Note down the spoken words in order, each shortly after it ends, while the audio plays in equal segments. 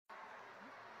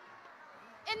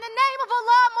In the name of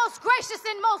Allah, most gracious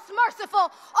and most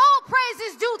merciful, all praise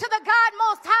is due to the God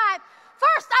Most High.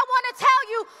 First, I want to tell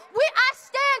you, I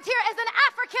stand here as an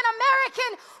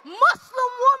African-American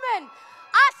Muslim woman.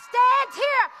 I stand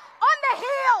here on the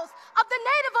heels of the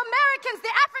Native Americans,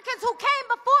 the Africans who came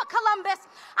before Columbus.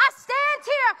 I stand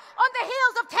here on the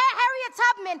heels of Harriet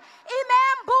Tubman,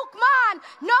 Imam Boukman,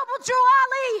 Noble Drew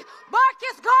Ali,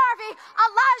 Marcus Garvey,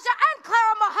 Elijah and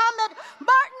Clara Muhammad,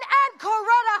 Martin and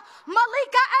Coretta,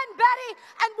 Malika and Betty,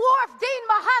 and Wharf Dean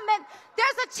Muhammad.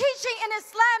 There's a teaching in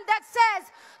Islam that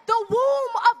says the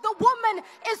womb of the woman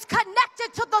is connected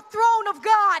to the throne of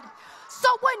God. So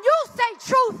when you say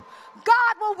truth,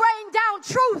 God will rain down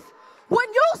truth. When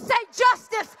you say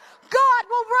justice, God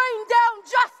will rain down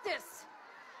justice.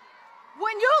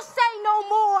 When you say no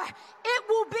more, it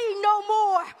will be no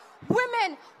more.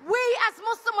 Women, we as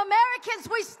Muslim Americans,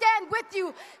 we stand with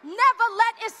you. Never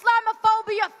let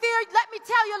Islamophobia, fear, let me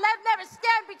tell you, never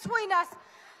stand between us.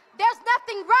 There's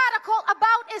nothing radical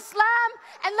about Islam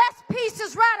unless peace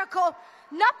is radical.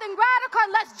 Nothing radical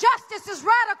unless justice is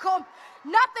radical.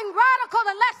 Nothing radical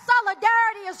unless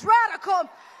solidarity is radical.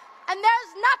 And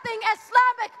there's nothing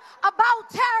Islamic about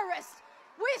terrorists.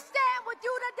 We stand with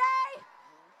you today.